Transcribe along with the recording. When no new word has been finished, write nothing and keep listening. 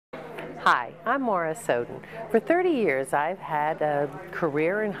Hi, I'm Maura Soden. For 30 years, I've had a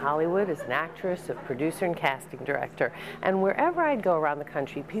career in Hollywood as an actress, a producer, and casting director. And wherever I'd go around the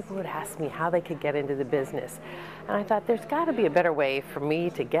country, people would ask me how they could get into the business. And I thought there's got to be a better way for me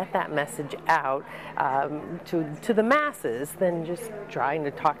to get that message out to the masses than just trying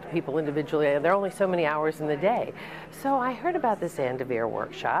to talk to people individually. There are only so many hours in the day. So I heard about this Ann DeVere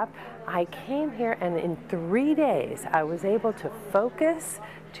workshop. I came here, and in 3 days, I was able to focus,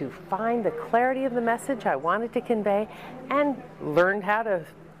 to find the clarity of the message I wanted to convey, and learned how to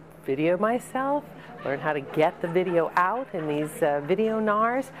video myself, learned how to get the video out in these video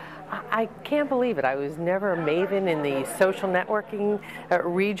NARs. I can't believe it. I was never a maven in the social networking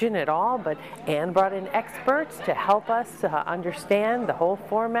region at all, but Ann brought in experts to help us understand the whole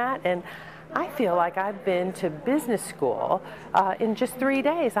format, and I feel like I've been to business school in just 3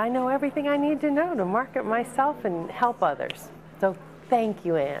 days. I know everything I need to know to market myself and help others. So thank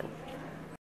you, Ann.